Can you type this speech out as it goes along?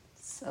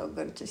So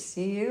good to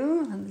see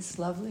you on this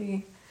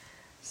lovely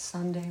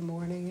Sunday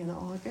morning in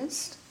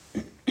August.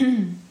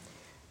 Thank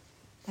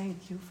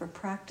you for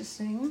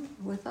practicing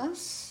with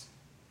us.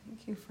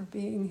 Thank you for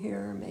being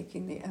here,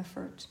 making the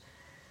effort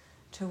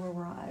to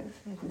arrive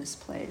in this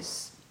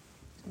place.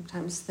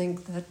 Sometimes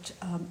think that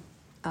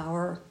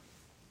our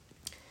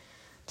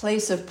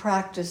place of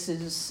practice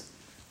is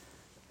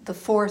the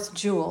fourth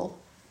jewel.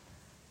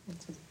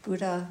 It's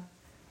Buddha,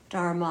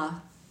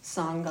 Dharma,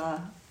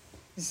 Sangha,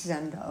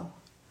 Zendo.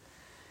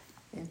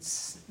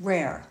 It's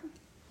rare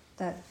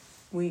that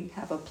we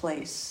have a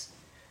place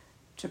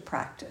to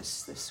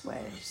practice this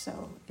way,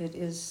 so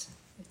it's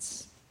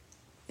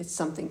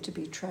something to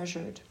be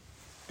treasured.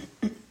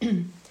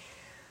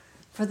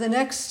 For the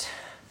next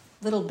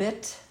little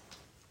bit,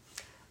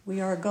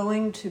 we are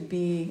going to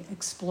be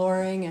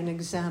exploring and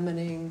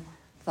examining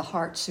the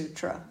Heart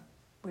Sutra,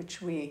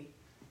 which we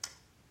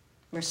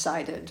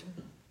recited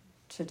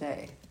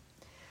today.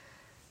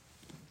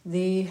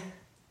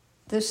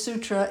 This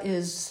sutra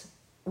is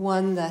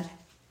one that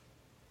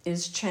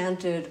is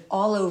chanted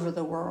all over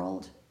the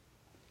world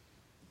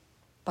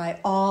by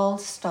all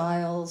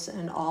styles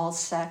and all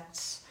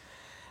sects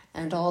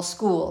and all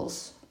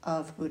schools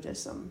of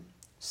Buddhism.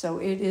 So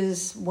it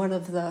is one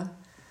of the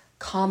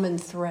common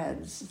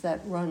threads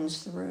that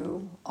runs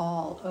through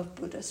all of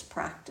Buddhist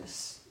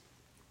practice.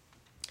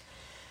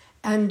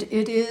 And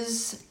it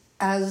is,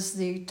 as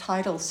the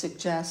title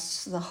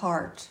suggests, the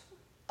heart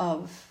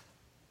of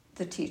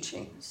the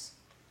teachings.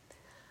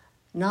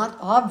 Not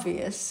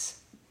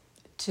obvious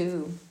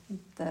to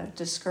the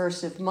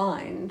discursive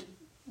mind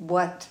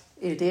what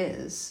it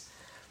is,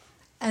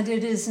 and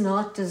it is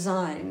not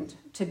designed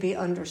to be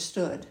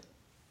understood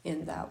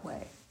in that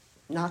way,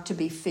 not to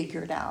be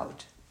figured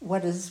out.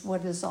 What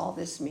does all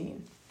this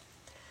mean?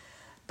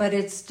 But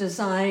it's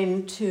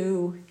designed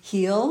to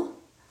heal,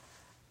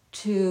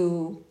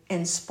 to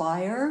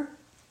inspire,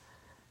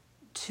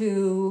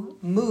 to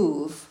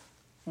move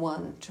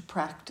one to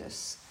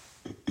practice.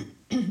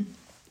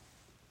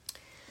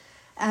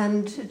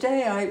 And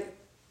today,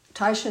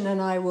 Taishan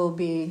and I will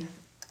be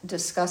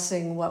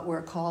discussing what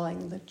we're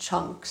calling the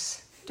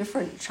chunks,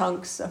 different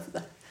chunks of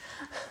the,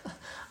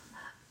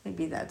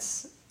 maybe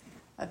that's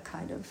a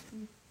kind of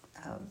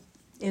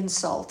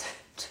insult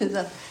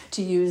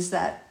to use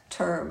that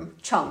term,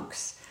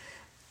 chunks,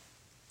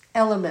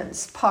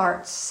 elements,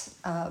 parts,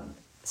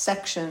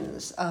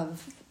 sections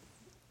of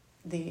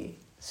the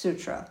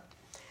sutra,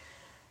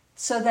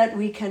 so that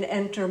we can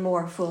enter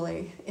more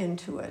fully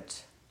into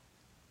it.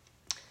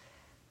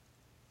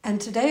 And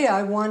today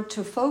I want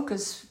to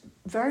focus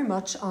very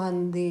much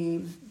on the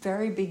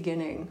very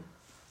beginning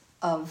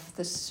of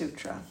the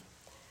sutra.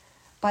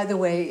 By the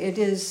way, it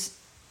is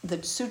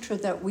the sutra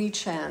that we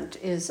chant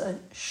is a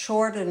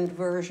shortened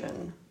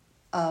version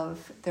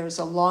there's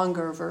a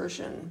longer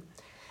version.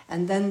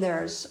 And then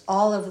there's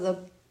all of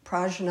the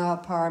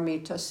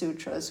Prajnaparamita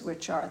sutras,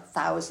 which are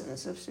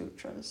thousands of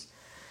sutras.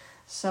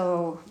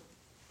 So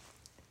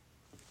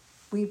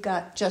we've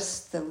got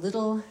just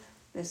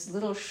this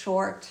little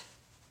short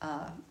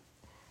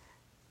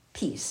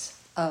piece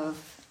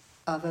of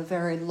a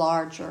very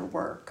larger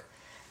work,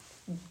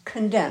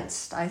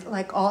 condensed. I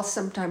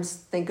sometimes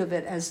think of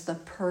it as the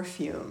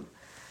perfume.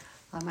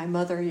 My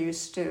mother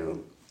used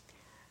to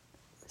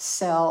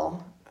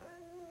sell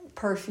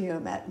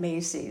perfume at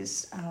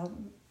Macy's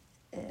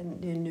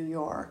in New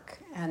York,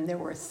 and there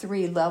were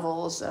 3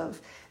 levels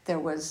there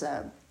was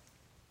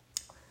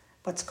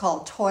what's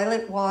called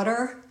toilet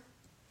water,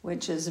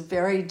 which is a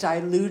very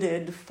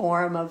diluted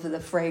form of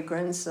the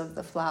fragrance of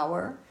the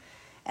flower.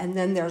 And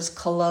then there's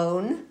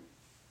cologne,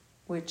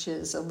 which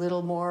is a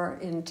little more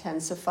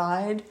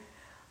intensified,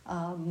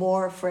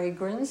 more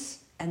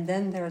fragrance. And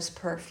then there's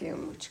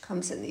perfume, which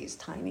comes in these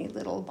tiny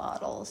little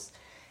bottles.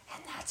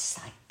 And that's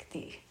like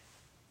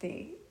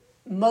the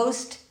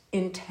most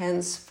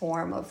intense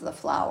form of the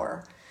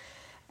flower.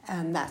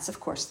 And that's, of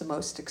course, the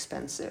most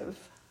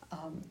expensive.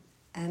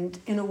 And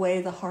in a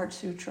way, the Heart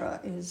Sutra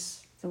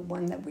is the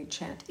one that we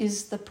chant,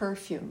 is the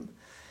perfume.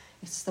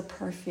 It's the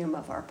perfume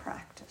of our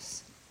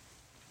practice.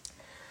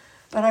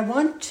 But I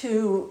want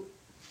to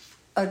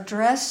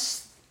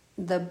address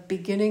the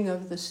beginning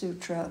of the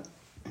sutra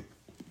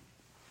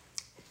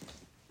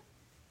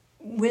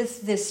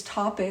with this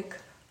topic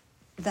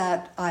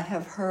that I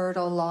have heard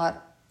a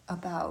lot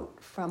about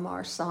from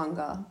our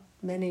Sangha,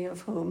 many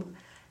of whom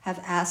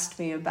have asked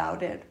me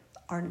about it,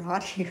 are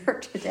not here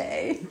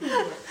today,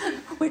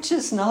 which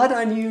is not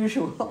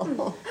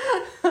unusual.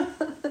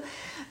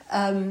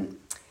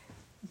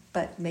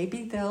 But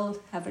maybe they'll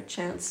have a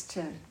chance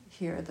to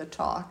hear the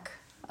talk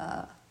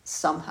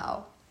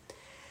somehow.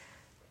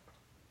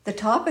 The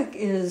topic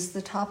is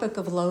the topic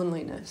of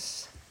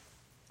loneliness.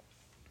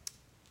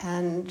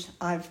 And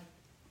I've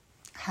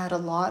had a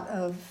lot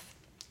of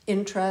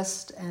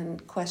interest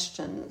and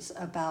questions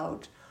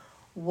about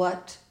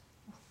what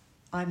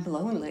I'm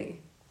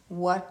lonely.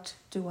 What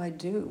do I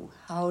do?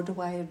 How do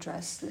I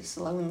address this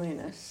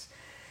loneliness?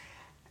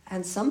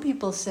 And some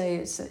people say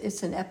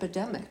it's an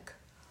epidemic,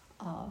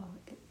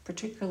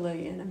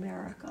 particularly in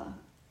America,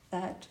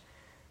 that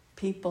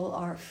people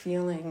are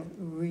feeling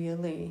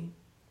really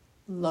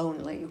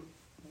lonely,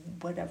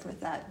 whatever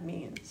that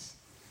means.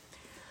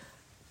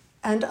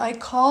 And I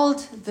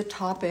called the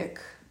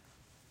topic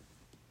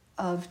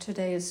of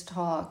today's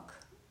talk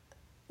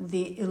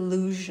the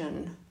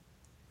illusion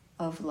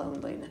of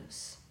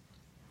loneliness.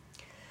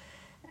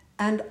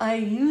 And I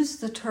use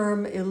the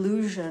term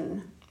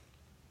illusion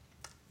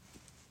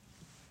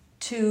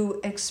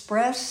to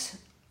express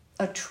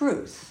a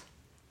truth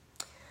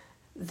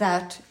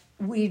that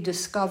we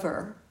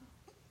discover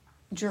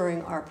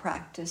during our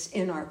practice,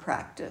 in our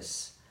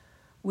practice,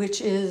 which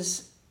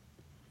is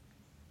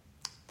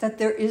that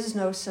there is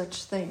no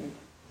such thing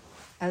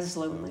as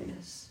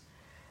loneliness,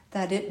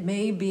 that it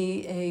may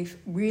be a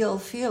real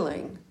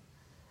feeling,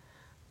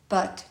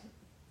 but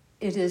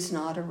it is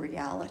not a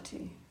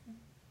reality.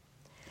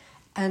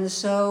 And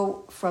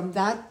so from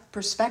that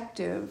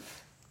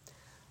perspective,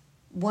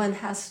 one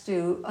has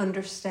to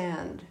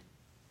understand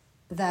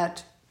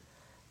that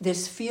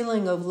this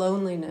feeling of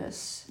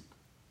loneliness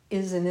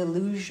is an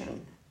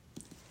illusion.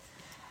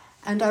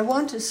 And I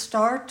want to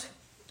start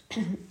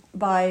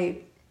by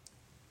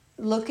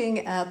looking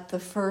at the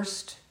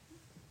first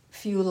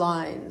few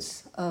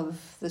lines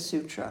of the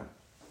sutra.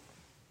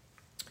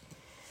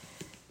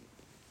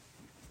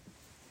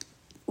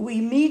 We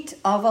meet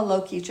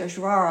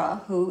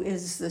Avalokiteshvara, who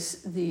is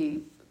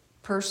the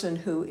person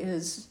who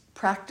is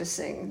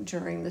practicing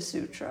during the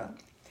sutra.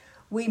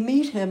 We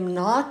meet him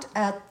not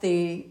at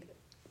we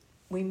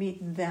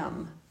meet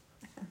them,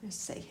 I'm going to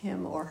say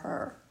him or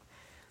her.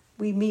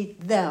 We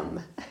meet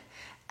them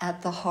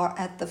at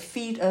the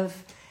feet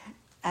of,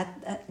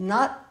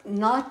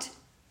 not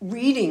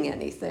reading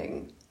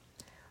anything,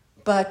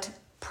 but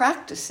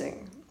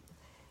practicing.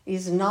 They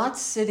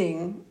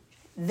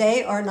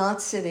are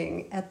not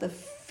sitting at the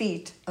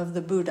feet of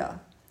the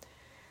Buddha.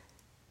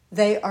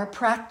 They are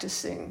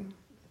practicing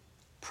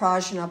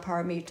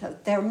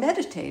prajnaparamita. They're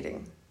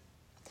meditating.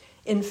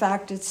 In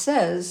fact, it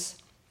says,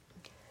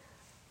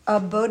 a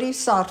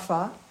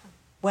bodhisattva,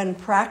 when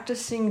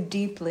practicing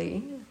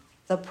deeply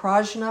the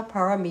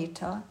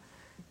prajnaparamita,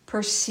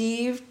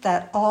 perceived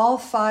that all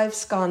 5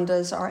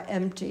 skandhas are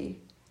empty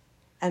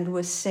and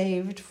was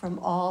saved from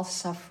all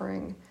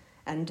suffering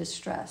and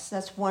distress.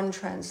 That's one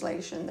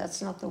translation. That's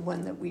not the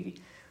one that we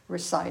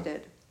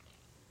recited.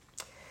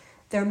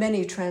 There are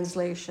many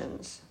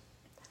translations.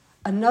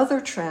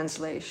 Another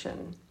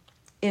translation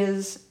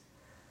is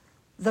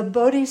the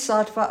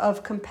bodhisattva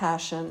of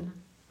compassion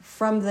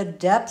from the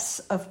depths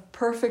of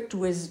perfect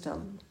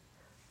wisdom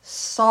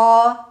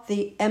saw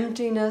the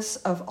emptiness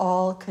of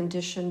all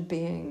conditioned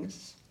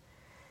beings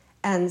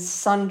and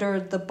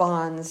sundered the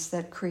bonds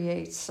that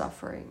create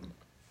suffering.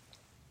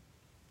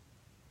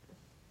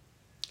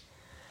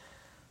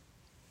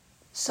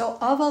 So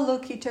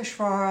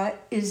Avalokiteshvara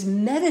is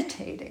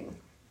meditating,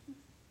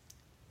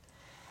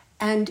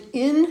 and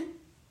in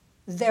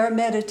their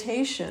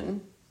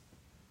meditation,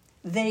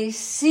 they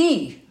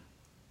see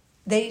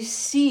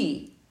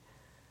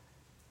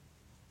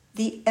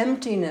the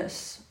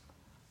emptiness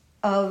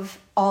of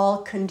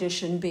all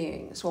conditioned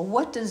beings. Well,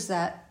 what did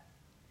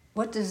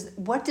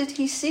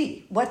he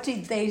see? What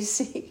did they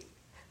see?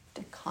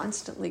 To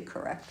constantly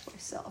correct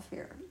myself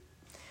here,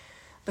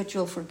 but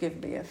you'll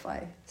forgive me if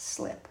I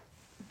slip.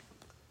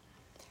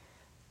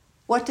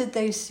 What did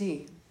they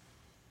see?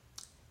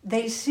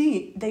 They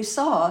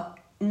saw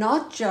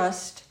not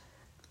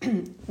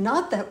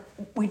that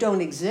we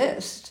don't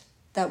exist,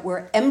 that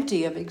we're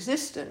empty of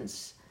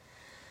existence.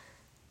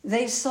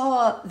 They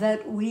saw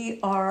that we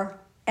are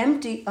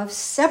empty of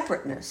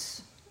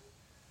separateness.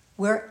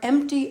 We're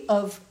empty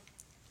of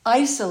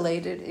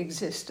isolated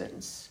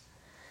existence,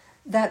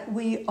 that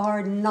we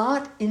are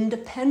not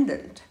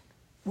independent.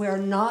 We're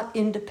not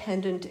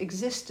independent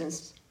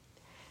existence,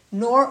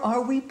 nor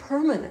are we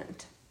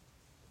permanent.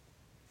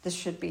 This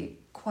should be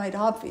quite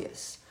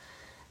obvious,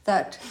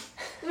 that,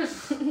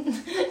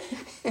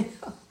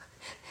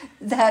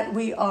 that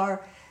we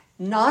are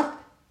not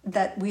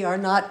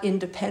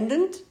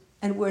independent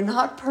and we're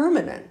not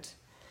permanent.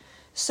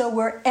 So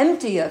we're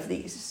empty of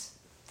these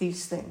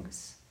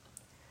things.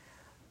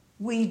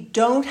 It's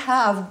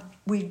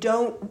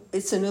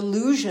an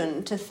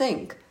illusion to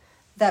think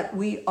that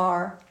we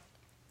are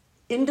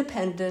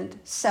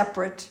independent,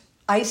 separate,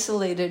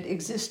 isolated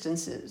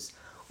existences.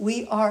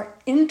 We are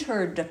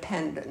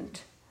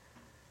interdependent.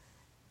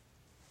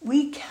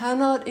 We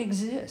cannot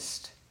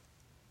exist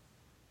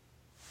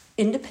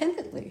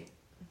independently.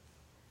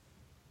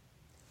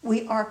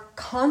 We are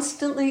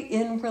constantly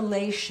in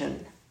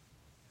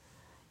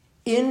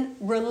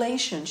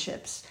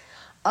relationships.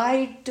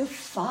 I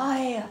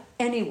defy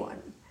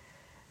anyone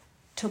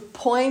to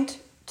point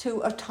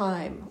to a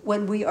time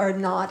when we are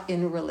not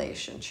in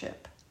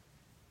relationship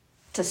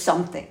to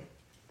something.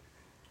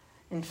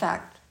 In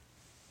fact,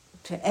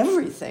 to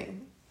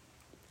everything.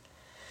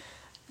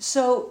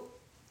 So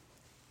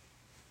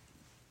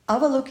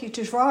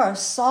Avalokiteshvara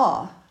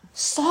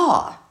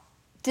saw,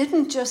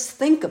 didn't just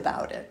think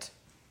about it.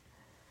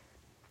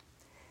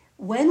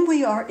 When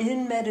we are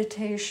in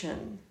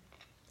meditation,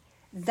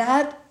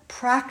 that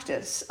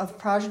practice of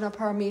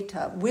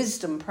prajnaparamita,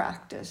 wisdom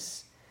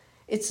practice,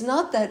 it's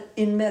not that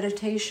in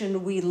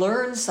meditation we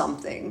learn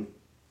something,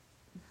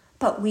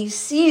 but we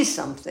see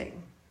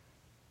something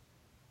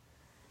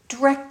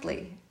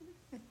directly.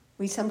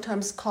 We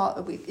sometimes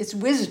call it's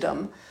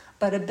wisdom,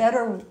 but a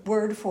better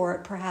word for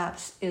it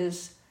perhaps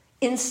is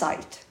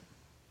insight.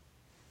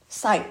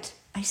 Sight.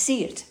 I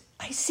see it.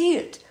 I see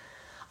it.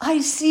 I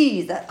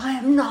see that I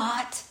am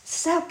not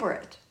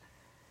separate.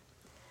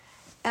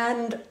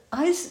 And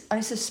I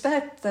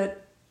suspect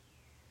that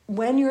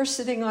when you're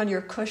sitting on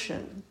your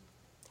cushion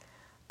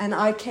and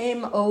I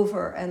came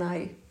over and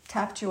I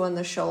tapped you on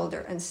the shoulder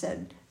and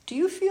said, "Do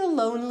you feel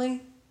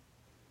lonely?"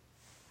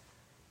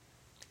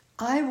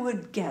 I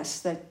would guess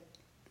that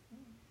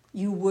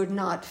you were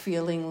not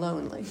feeling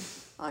lonely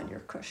on your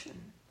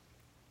cushion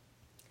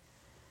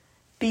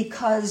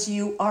because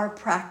you are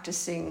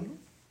practicing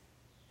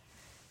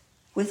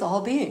with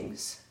all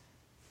beings.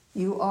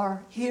 You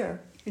are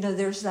here. You know,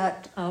 there's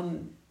that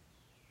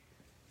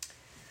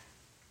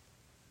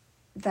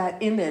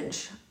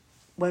image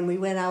when we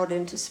went out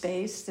into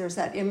space. There's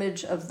that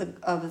image of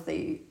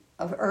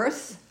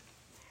Earth,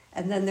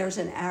 and then there's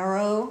an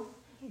arrow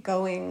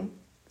going,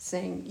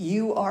 saying,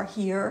 "You are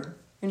here."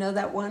 You know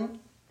that one?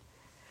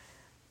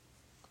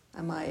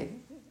 Am I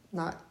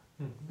not?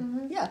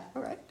 Mm-hmm. Yeah,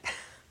 all right.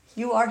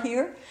 You are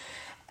here.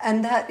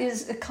 And that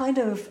is a kind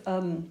of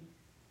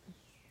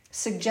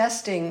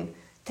suggesting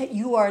that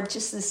you are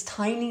just this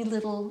tiny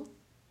little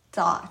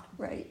dot,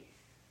 right?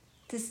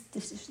 This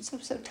is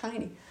so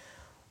tiny.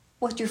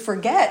 What you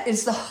forget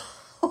is the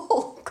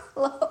whole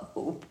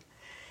globe.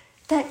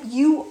 That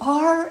you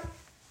are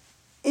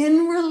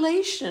in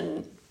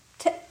relation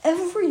to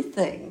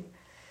everything.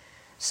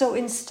 So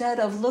instead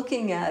of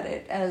looking at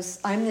it as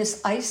I'm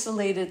this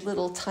isolated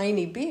little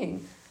tiny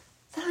being,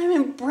 that I'm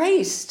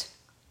embraced.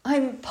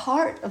 I'm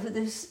part of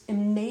this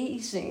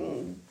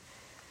amazing,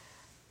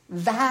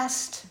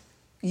 vast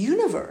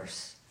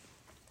universe.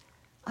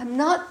 I'm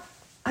not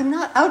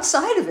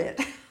outside of it.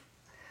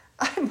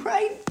 I'm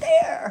right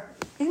there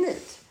in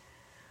it.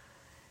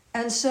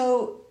 And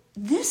so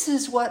this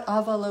is what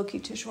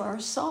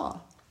Avalokiteshvara saw.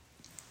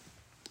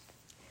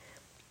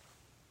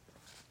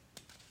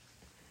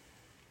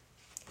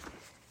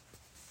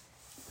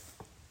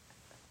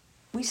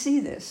 We see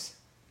this.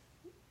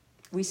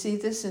 We see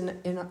this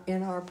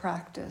in our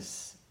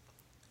practice.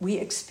 We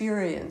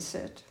experience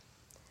it.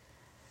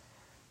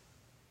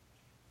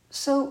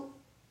 So,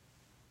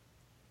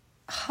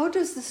 how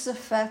does this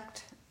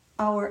affect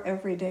our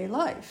everyday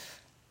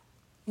life?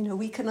 You know,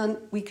 we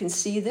can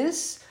see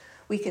this.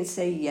 We can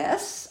say,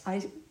 yes,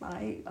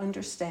 I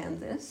understand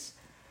this,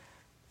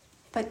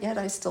 but yet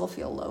I still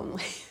feel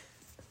lonely.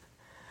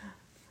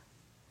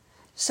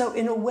 So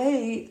in a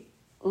way,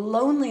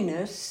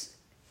 loneliness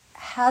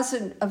has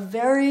a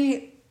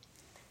very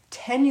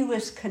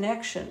tenuous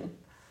connection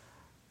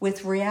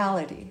with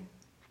reality,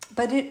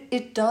 but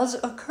it does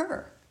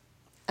occur.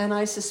 And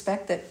I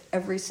suspect that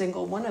every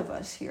single one of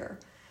us here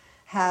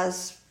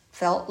has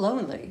felt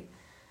lonely.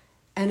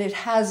 And it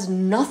has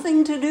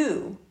nothing to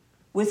do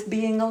with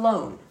being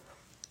alone.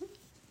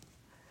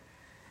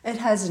 It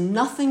has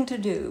nothing to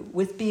do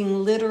with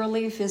being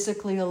literally,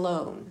 physically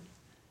alone.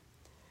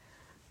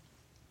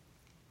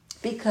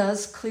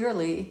 Because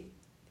clearly,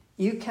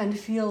 you can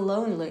feel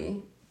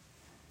lonely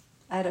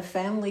at a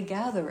family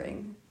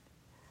gathering.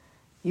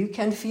 You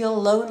can feel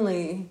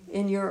lonely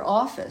in your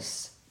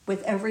office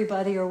with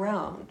everybody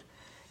around.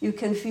 You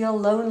can feel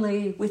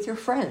lonely with your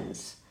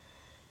friends.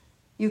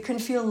 You can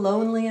feel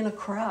lonely in a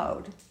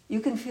crowd.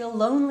 You can feel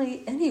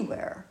lonely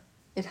anywhere.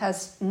 It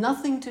has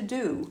nothing to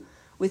do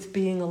with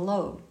being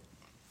alone.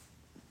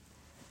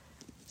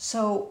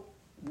 So,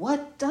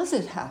 what does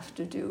it have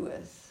to do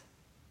with?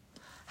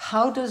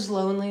 How does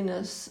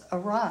loneliness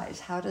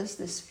arise? How does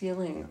this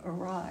feeling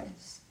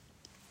arise?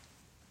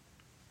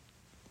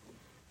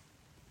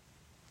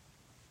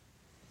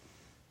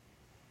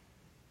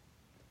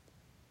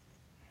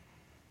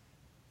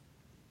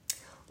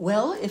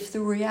 Well, if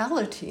the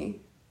reality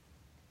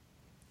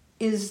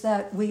is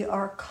that we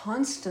are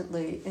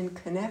constantly in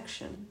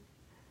connection,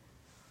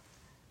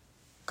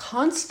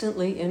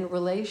 constantly in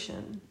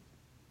relation,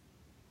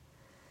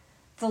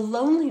 the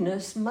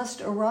loneliness must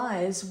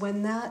arise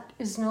when that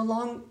is no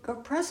longer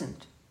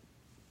present.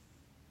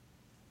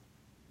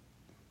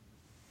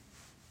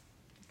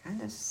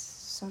 Kind of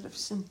sort of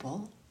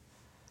simple.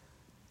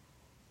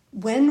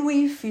 When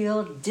we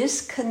feel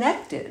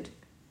disconnected,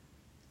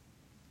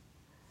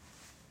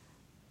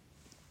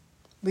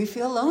 we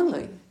feel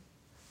lonely.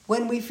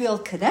 When we feel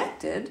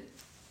connected,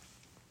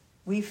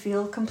 we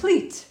feel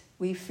complete.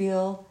 We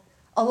feel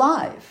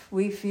alive.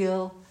 We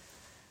feel,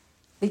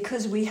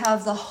 because we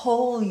have the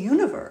whole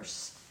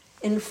universe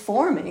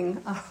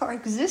informing our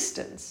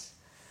existence.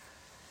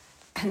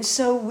 And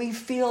so we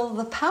feel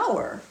the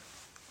power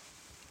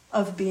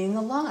of being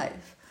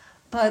alive.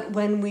 But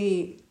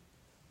when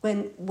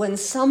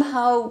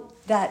somehow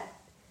that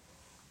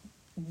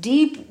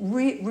deep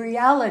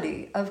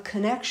reality of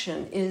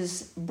connection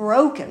is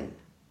broken,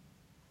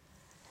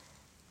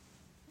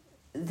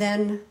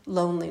 then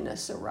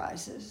loneliness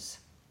arises.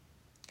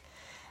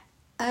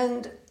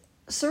 And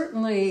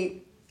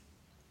certainly,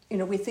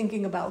 we're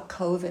thinking about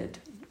COVID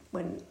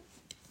when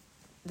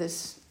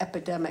this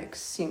epidemic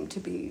seemed to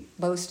be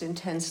most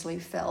intensely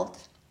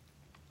felt.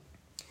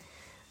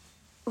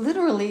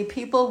 Literally,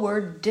 people were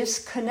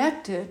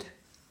disconnected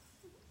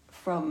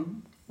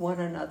from one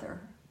another.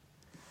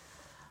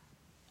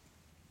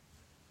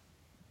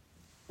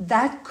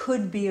 That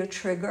could be a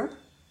trigger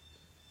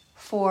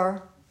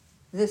for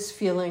this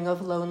feeling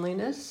of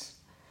loneliness.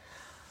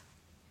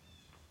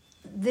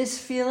 This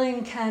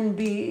feeling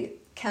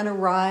can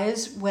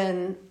arise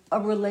when a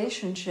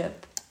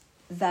relationship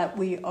that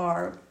we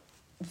are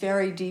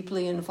very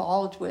deeply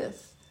involved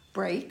with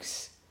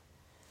breaks.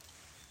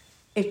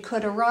 It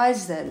could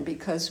arise then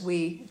because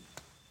we're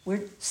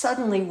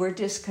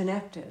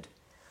disconnected.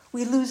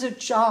 We lose a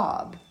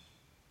job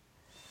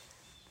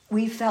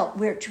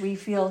which we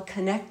feel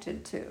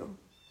connected to.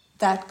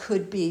 That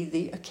could be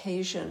the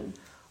occasion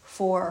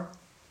for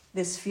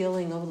this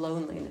feeling of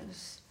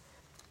loneliness.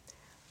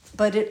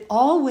 But it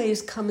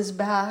always comes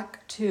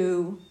back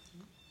to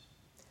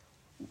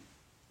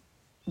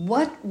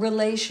what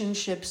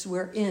relationships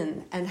we're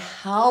in and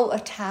how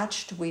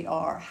attached we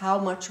are, how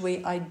much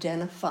we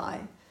identify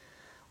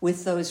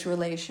with those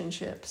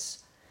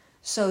relationships,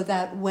 so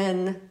that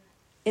when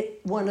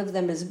one of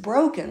them is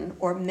broken,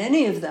 or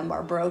many of them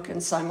are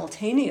broken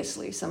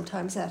simultaneously,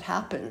 sometimes that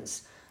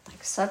happens,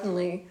 like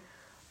suddenly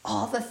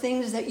all the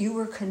things that you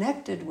were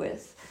connected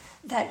with,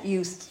 that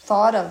you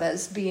thought of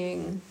as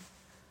being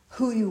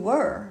who you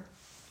were,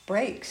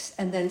 breaks,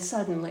 and then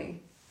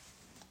suddenly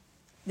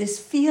this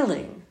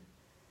feeling,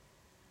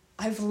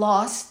 I've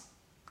lost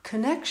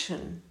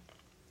connection.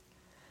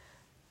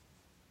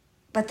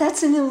 But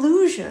that's an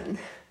illusion.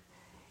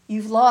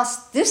 You've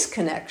lost this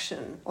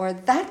connection, or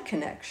that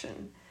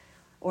connection,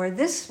 or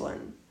this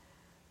one.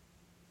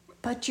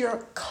 But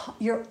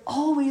you're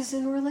always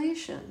in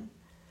relation.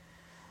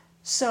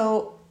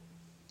 So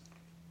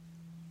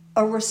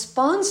a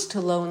response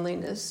to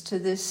loneliness, to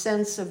this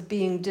sense of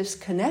being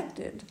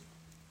disconnected,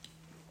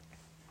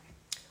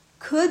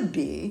 could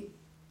be,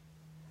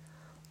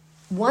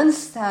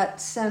 once that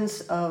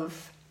sense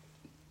of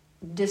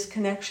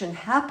disconnection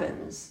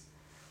happens,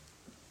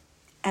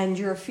 and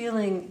you're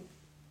feeling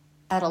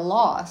at a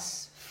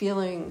loss,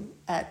 feeling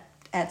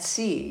at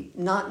sea,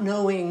 not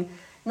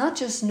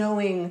just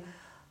knowing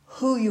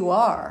who you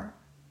are,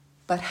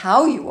 but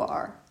how you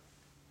are,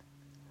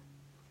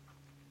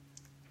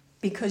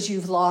 because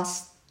you've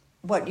lost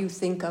what you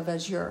think of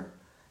as your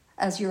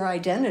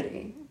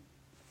identity,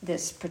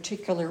 this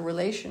particular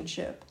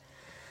relationship.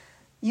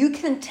 You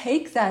can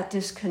take that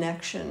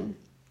disconnection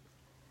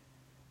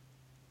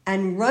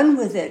and run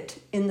with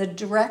it in the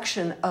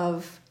direction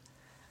of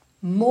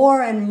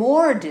more and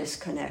more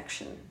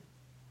disconnection,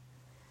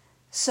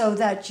 so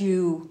that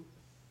you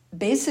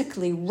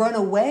basically run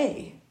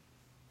away.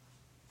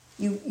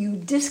 You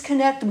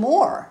disconnect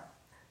more,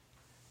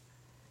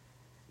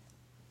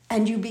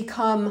 and you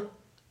become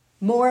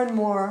more and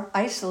more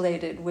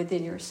isolated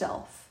within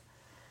yourself,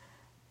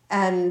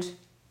 and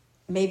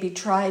maybe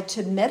try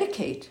to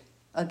medicate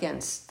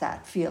against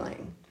that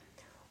feeling,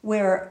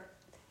 where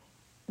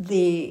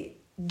the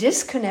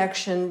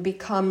disconnection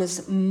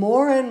becomes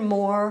more and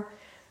more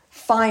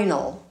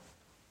final.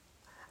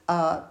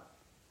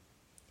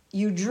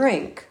 You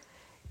drink,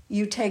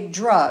 you take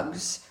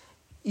drugs,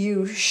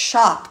 you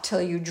shop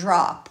till you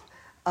drop,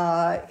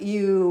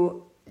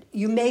 you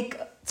make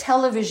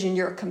television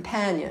your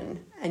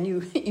companion, and you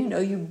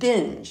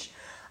binge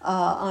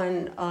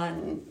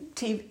on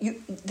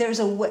TV.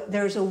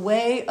 There's a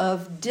way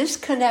of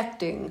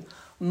disconnecting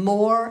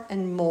more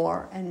and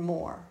more and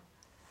more,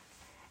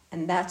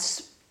 and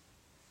that's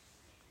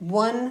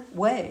one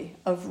way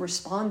of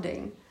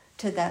responding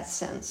to that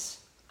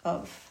sense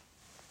of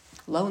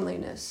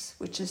loneliness,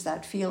 which is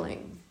that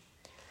feeling.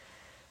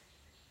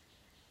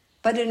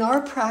 But in our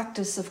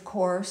practice, of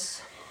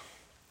course,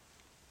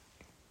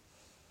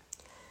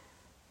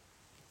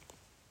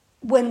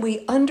 when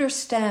we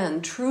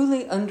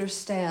truly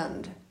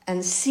understand,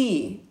 and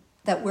see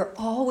that we're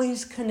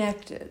always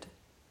connected,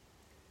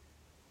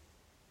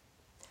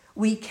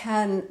 we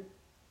can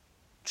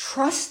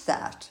trust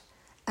that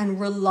and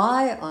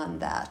rely on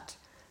that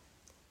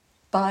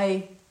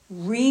by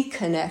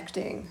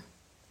reconnecting.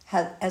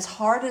 As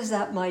hard as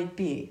that might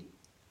be,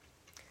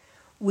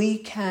 we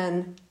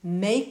can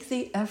make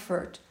the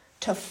effort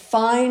to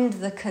find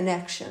the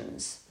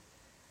connections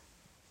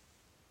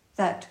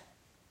that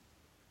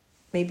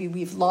maybe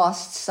we've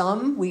lost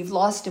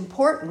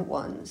important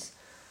ones,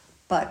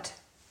 but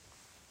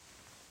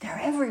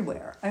they're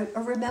everywhere. I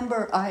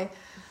remember I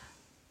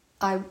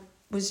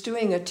was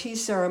doing a tea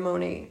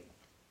ceremony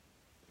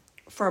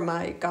for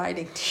my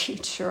guiding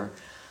teacher,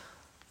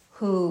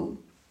 who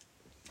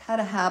had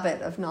a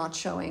habit of not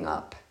showing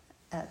up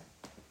at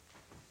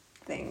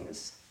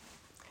things.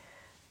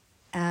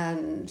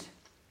 And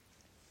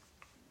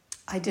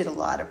I did a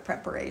lot of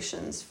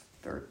preparations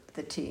for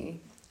the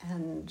tea,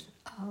 and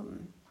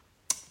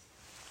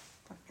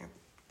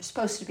it's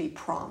supposed to be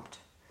prompt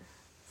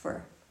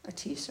for a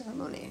tea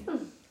ceremony.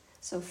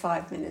 So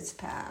 5 minutes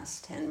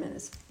passed, 10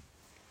 minutes.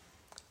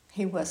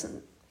 He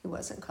wasn't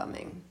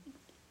coming.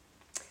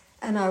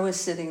 And I was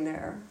sitting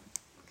there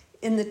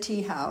in the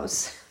tea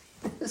house,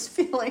 just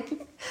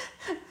feeling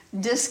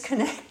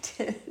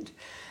disconnected.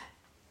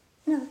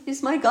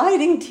 He's my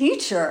guiding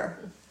teacher.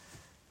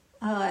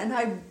 And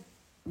I'm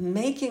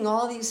making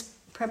all these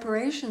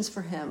preparations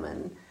for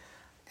him,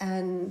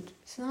 and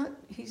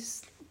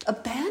he's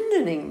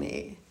abandoning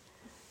me.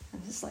 I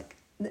was like,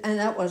 and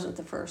that wasn't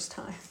the first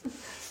time.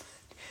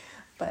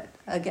 But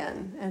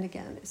again and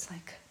again, it's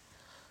like,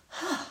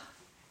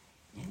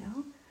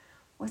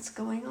 what's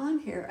going on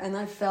here? And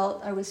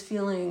I was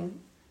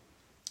feeling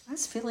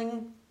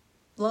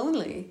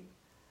lonely,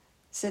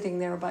 sitting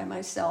there by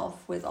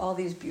myself with all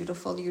these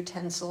beautiful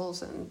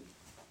utensils and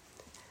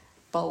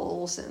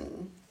bowls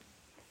and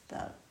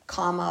the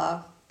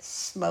kama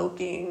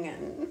smoking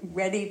and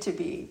ready to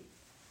be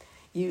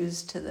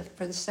used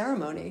for the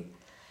ceremony.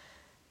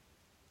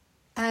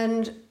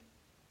 And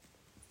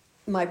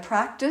my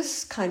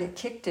practice kind of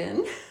kicked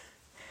in,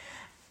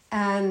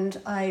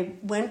 and I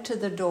went to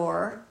the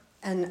door,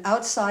 and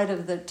outside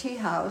of the tea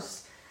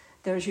house,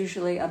 there's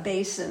usually a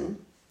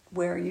basin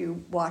where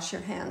you wash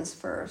your hands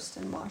first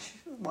and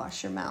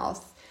wash your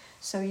mouth.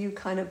 So you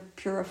kind of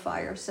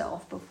purify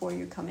yourself before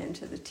you come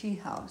into the tea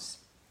house.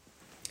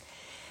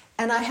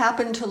 And I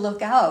happened to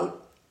look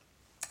out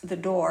the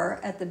door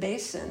at the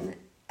basin,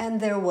 and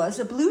there was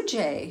a blue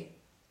jay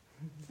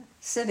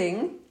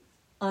sitting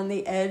on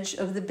the edge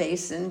of the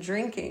basin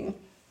drinking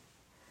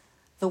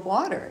the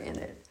water in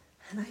it.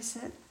 And I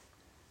said,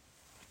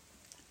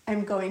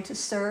 I'm going to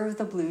serve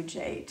the blue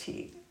jay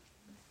tea.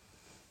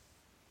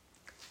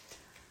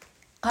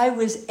 I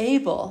was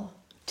able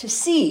to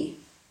see.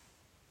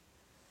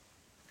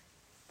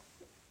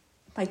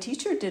 My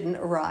teacher didn't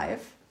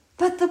arrive,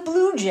 but the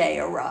blue jay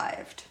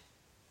arrived.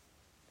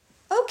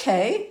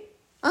 Okay,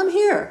 I'm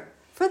here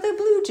for the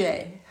blue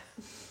jay.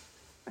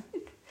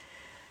 Right?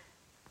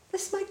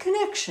 This is my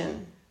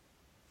connection.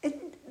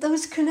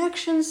 Those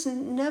connections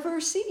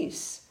never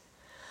cease.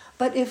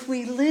 But if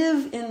we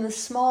live in the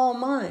small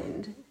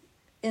mind,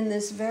 in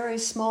this very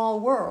small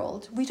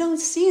world, we don't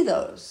see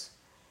those.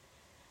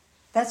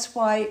 That's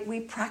why we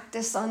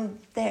practice on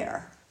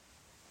there,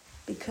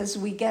 because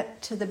we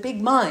get to the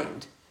big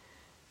mind,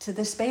 to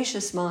the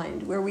spacious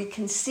mind, where we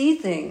can see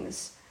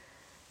things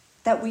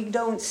that we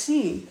don't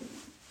see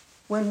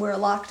when we're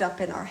locked up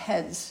in our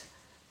heads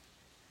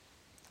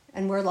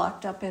and we're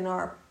locked up in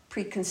our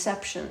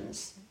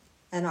preconceptions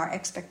and our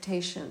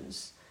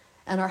expectations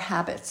and our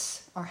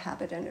habits, our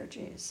habit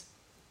energies.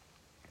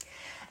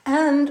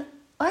 And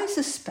I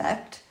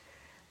suspect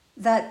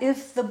that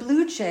if the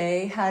blue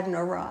jay hadn't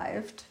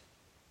arrived,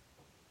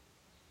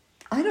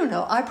 I don't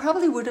know, I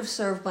probably would have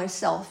served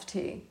myself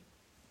tea.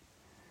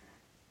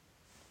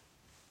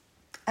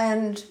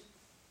 And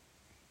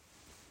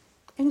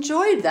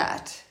enjoyed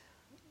that.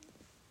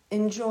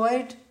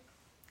 Enjoyed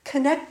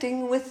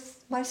connecting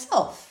with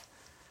myself.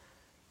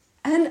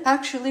 And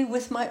actually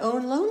with my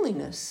own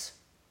loneliness.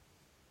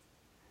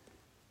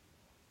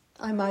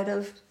 I might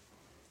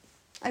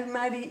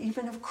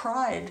even have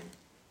cried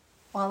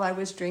while I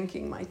was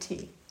drinking my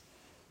tea.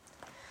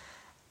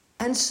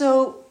 And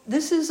so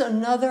this is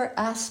another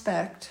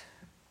aspect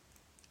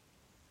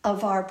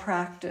of our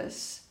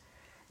practice,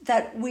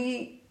 that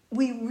we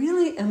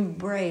really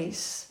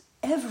embrace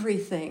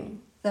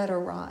everything that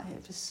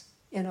arrives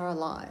in our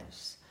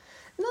lives.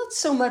 Not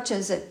so much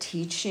as a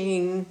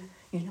teaching,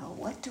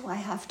 what do I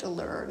have to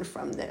learn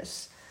from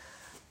this?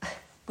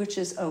 Which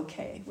is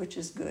okay, which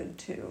is good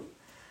too.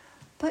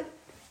 But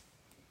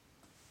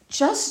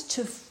just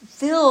to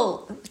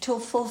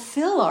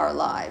fulfill our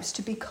lives,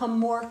 to become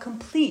more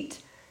complete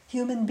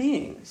human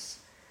beings,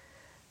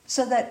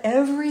 so that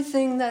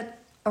everything that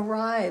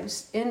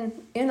arrives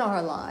in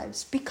our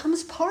lives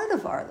becomes part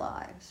of our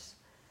lives,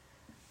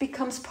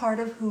 becomes part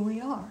of who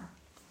we are.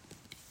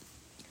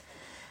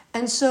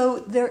 And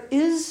so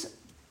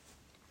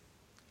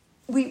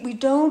we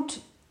don't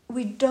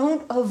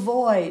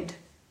avoid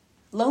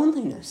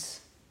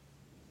loneliness.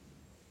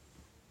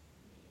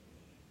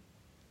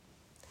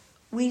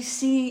 We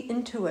see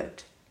into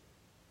it.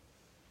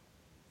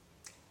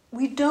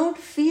 We don't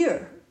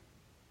fear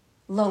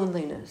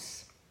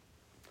loneliness.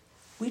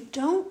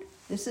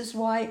 This is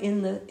why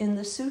in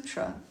the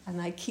sutra,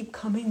 and I keep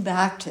coming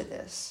back to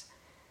this,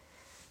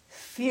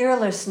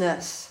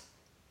 fearlessness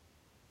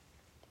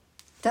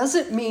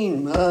doesn't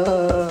mean,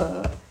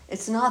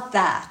 it's not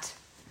that.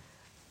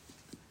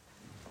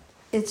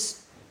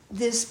 It's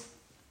this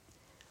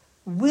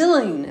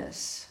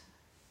willingness,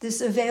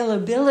 this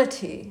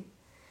availability,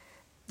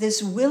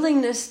 this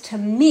willingness to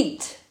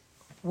meet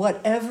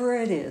whatever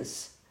it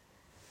is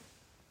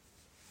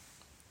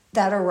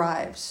that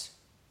arrives.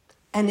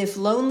 And if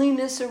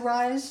loneliness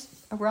arrives,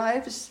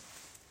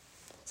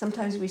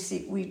 sometimes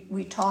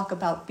we talk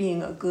about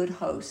being a good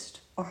host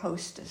or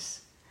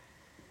hostess.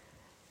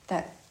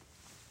 That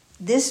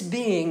this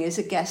being is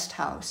a guest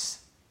house.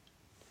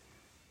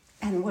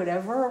 And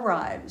whatever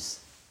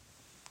arrives,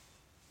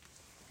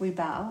 we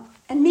bow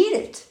and meet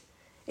it.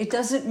 It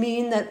doesn't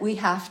mean that we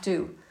have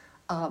to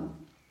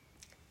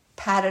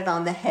pat it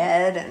on the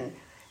head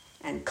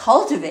and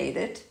cultivate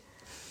it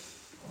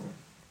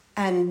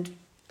and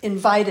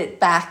invite it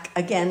back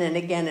again and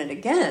again and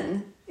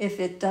again if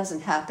it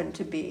doesn't happen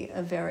to be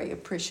a very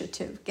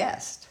appreciative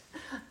guest.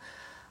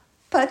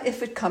 But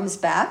if it comes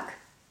back,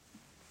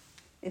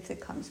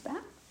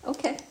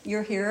 okay,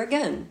 you're here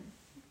again.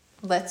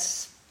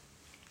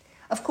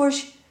 Of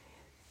course,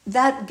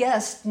 that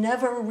guest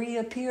never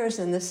reappears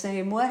in the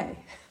same way.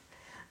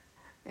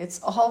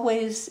 It's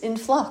always in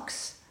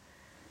flux.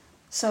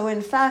 So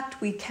in fact,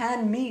 we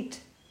can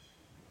meet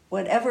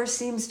whatever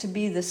seems to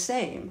be the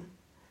same.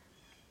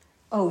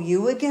 Oh,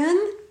 you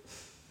again?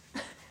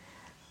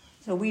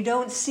 So we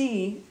don't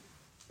see,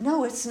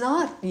 no, it's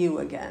not you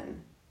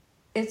again.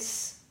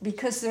 It's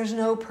because there's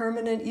no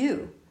permanent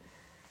you.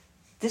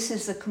 This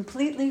is a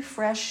completely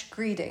fresh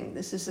greeting.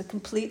 This is a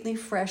completely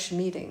fresh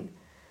meeting.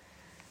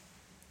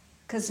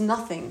 Because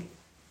nothing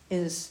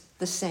is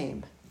the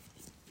same.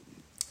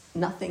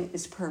 Nothing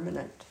is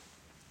permanent.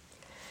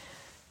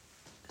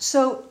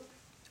 So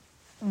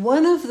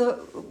one of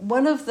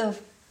the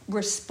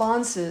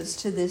responses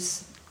to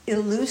this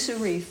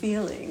illusory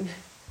feeling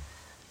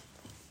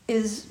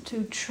is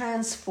to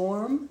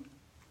transform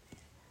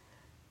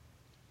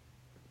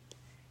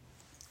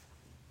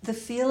the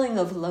feeling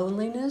of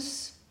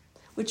loneliness,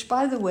 which,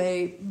 by the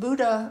way,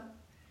 Buddha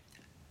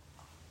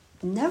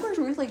never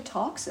really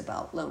talks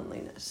about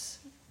loneliness.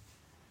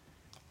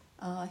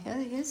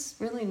 He has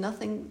really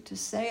nothing to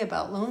say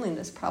about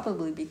loneliness,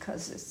 probably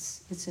because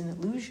it's an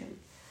illusion.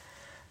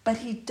 But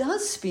he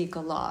does speak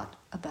a lot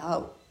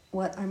about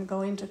what I'm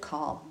going to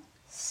call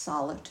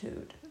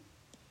solitude,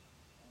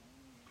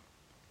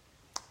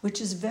 which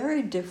is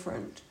very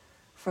different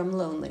from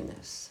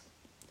loneliness.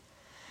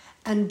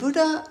 And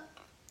Buddha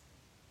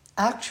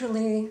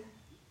actually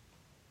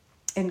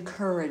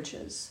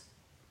encourages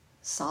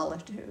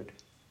solitude.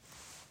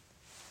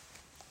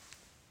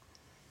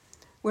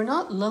 We're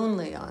not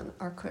lonely on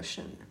our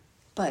cushion,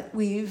 but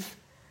we've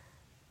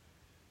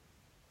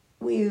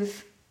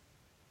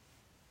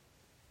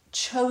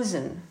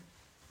chosen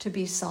to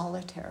be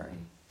solitary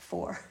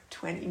for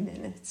 20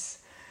 minutes.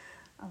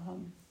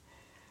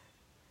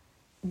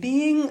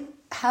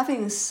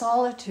 Having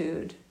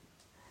solitude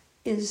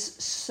is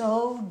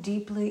so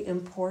deeply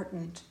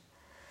important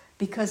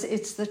because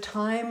it's the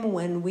time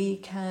when we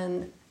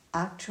can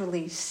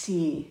actually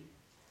see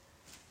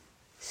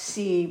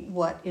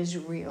what is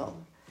real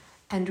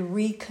and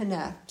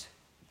reconnect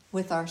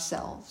with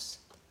ourselves.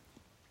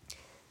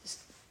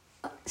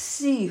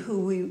 See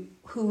who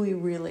we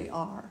really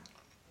are.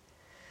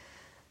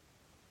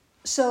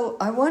 So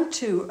I want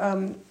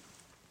to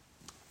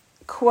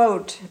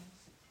quote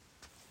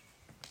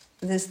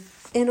this,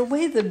 in a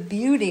way, the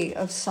beauty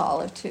of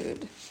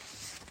solitude.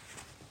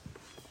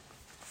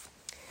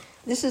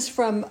 This is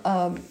from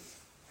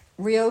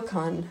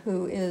Ryokan,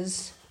 who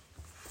is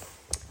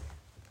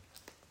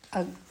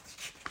a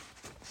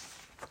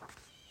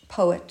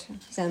poet,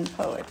 Zen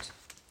poet.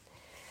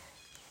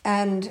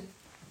 And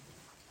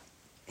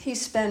he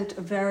spent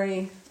a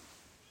very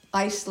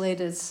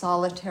isolated,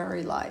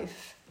 solitary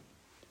life.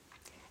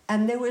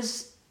 And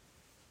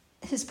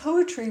his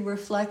poetry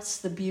reflects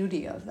the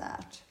beauty of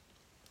that.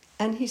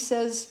 And he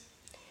says,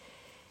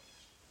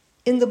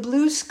 "In the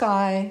blue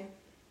sky,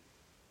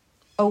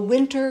 a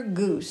winter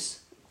goose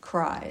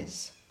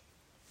cries.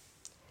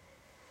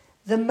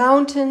 The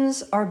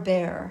mountains are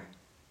bare,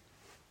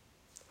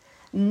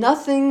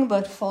 nothing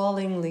but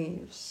falling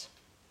leaves.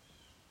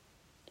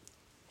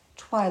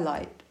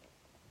 Twilight,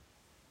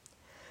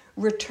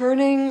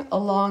 returning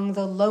along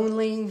the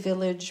lonely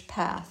village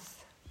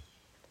path,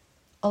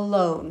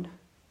 alone,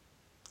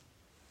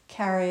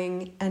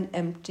 carrying an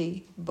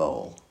empty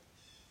bowl.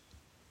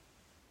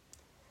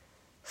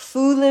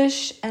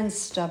 Foolish and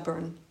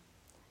stubborn,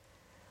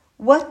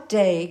 what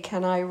day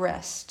can I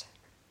rest?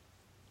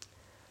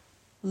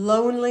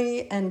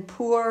 Lonely and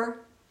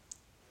poor,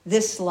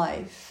 this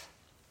life.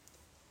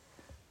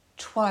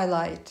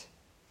 Twilight,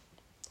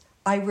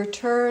 I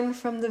return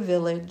from the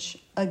village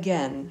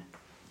again,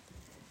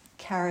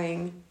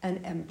 carrying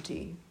an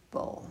empty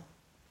bowl."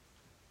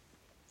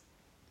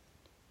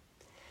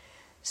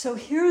 So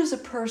here is a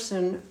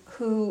person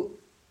who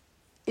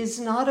is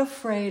not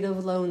afraid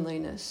of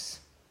loneliness,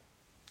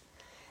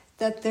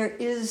 that there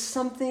is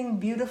something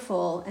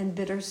beautiful and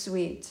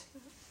bittersweet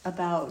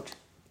about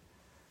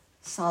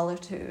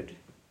solitude.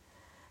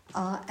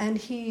 And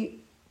he's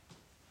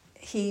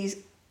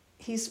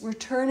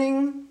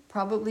returning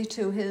probably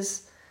to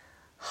his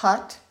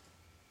hut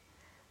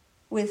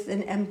with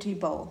an empty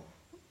bowl.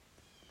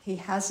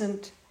 He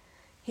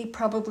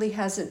probably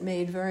hasn't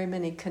made very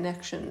many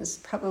connections.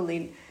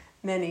 Probably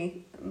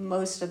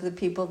most of the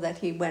people that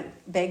he went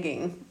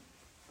begging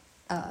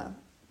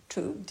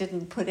to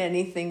didn't put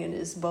anything in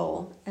his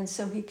bowl. And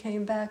so he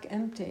came back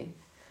empty.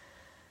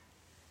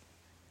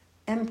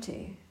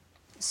 Empty.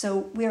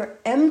 So we're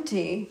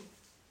empty.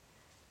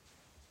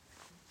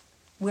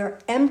 We're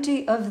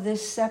empty of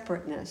this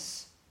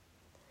separateness.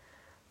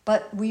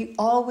 But we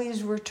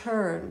always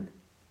return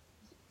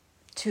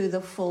to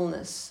the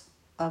fullness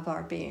of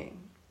our being.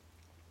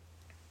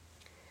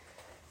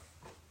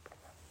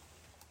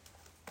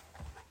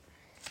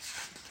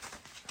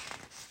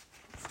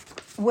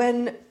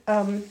 When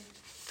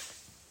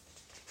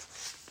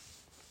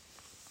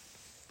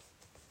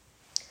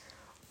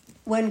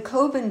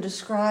Kobun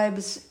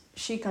describes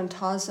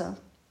shikantaza,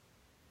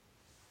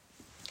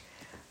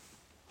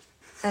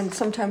 and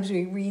sometimes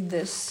we read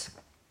this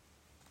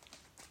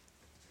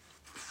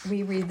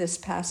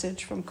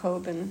passage from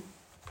Kobun.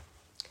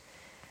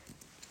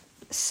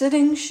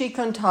 Sitting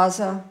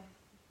shikantaza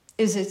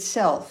is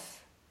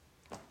itself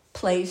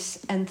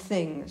place and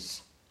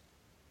things.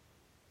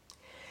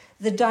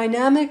 The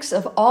dynamics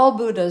of all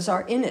Buddhas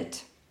are in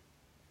it.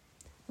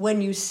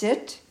 When you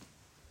sit,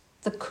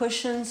 the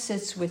cushion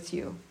sits with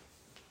you.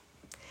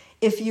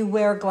 If you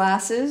wear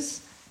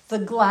glasses, the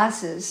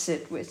glasses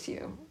sit with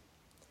you.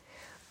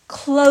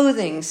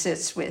 Clothing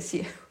sits with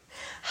you.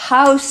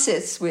 House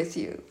sits with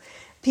you.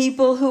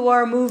 People who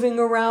are moving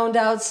around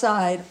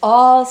outside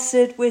all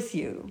sit with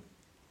you.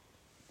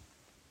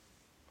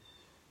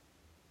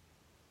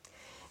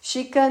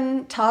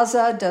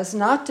 Shikantaza does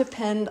not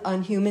depend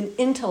on human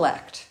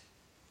intellect.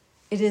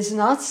 It is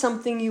not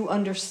something you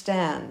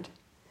understand.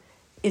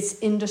 It's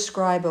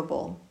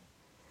indescribable.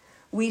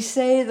 We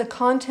say the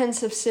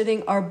contents of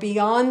sitting are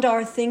beyond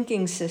our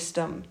thinking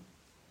system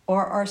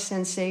or our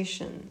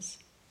sensations.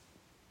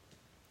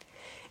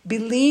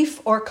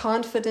 Belief or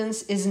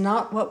confidence is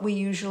not what we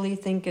usually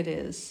think it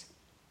is.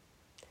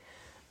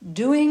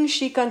 Doing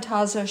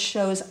shikantaza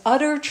shows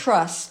utter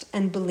trust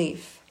and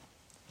belief.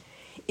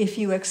 If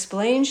you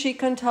explain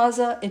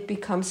shikantaza, it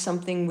becomes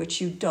something which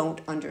you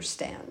don't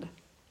understand.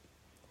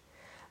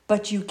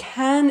 But you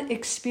can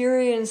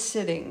experience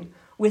sitting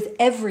with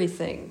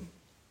everything,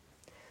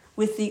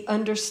 with the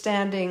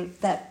understanding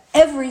that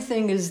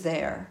everything is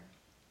there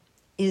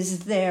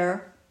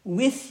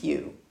with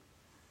you.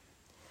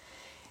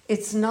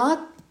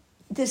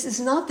 This is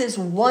not this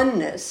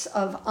oneness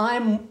of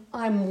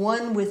I'm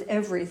one with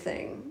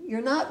everything.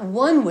 You're not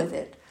one with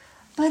it,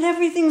 but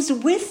everything's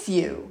with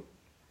you.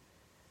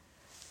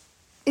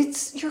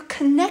 You're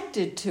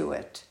connected to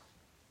it.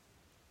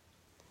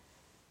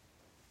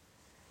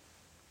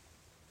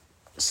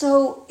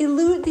 So the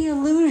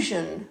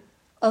illusion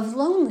of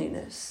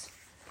loneliness,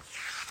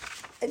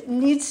 it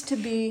needs to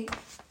be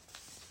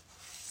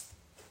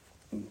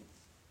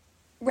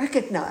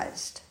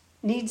recognized,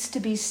 needs to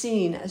be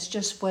seen as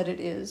just what it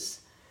is.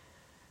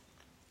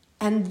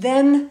 And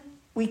then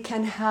we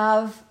can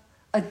have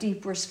a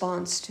deep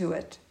response to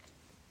it.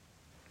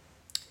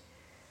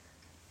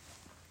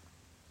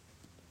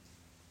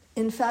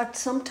 In fact,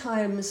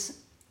 sometimes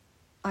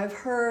I've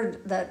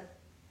heard that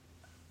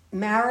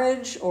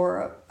marriage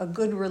or a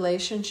good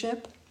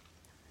relationship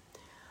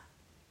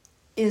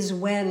is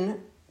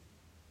when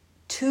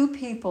two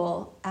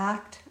people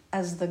act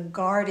as the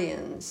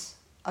guardians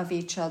of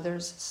each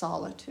other's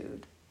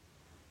solitude.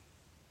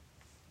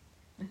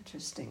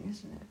 Interesting,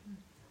 isn't it?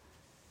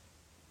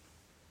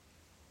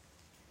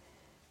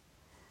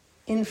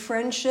 In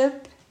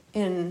friendship,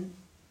 in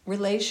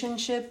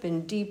relationship,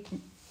 in deep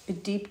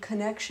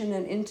connection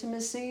and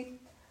intimacy,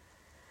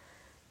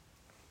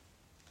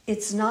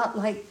 it's not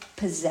like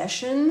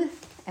possession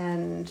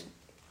and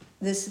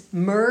this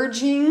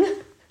merging.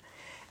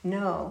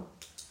 No,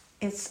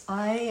 it's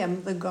I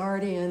am the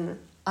guardian.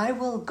 I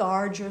will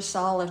guard your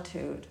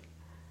solitude.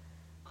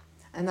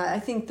 And I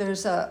think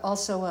there's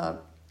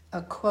also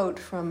a quote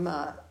from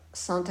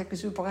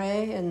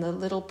Saint-Exupéry in The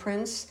Little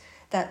Prince,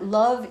 that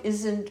love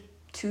isn't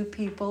two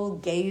people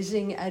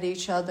gazing at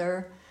each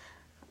other,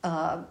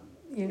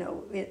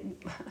 in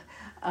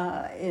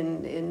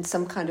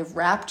some kind of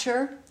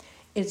rapture.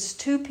 It's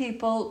two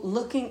people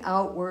looking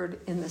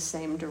outward in the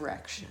same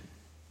direction,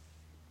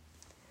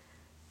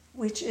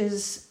 which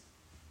is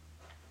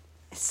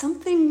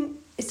something,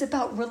 it's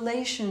about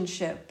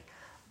relationship,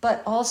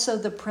 but also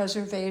the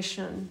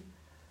preservation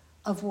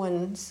of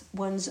one's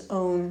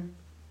own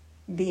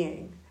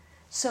being.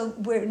 So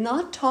we're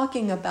not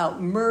talking about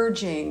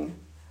merging,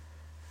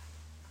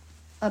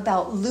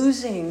 about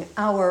losing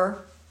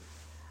our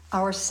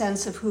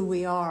sense of who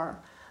we are,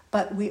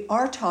 but we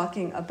are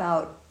talking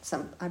about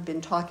I've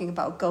been talking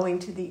about going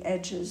to the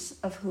edges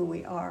of who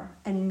we are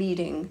and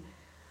meeting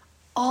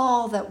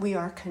all that we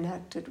are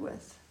connected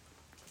with.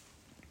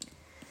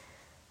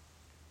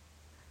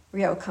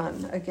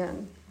 Ryokan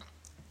again.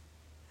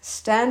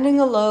 Standing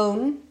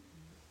alone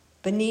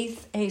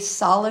beneath a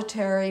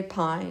solitary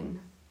pine,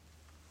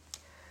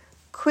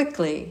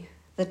 quickly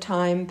the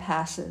time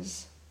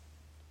passes.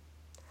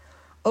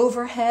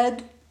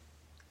 Overhead,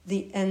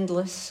 the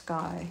endless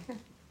sky.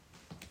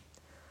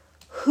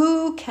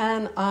 Who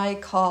can I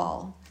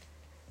call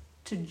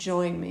to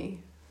join me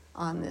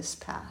on this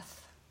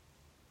path?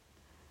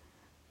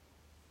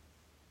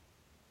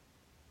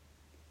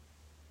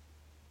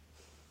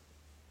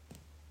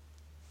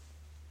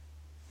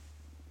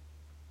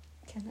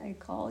 Can I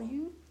call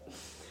you?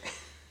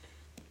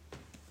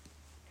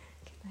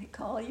 Can I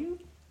call you?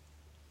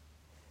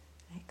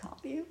 Can I call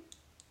you?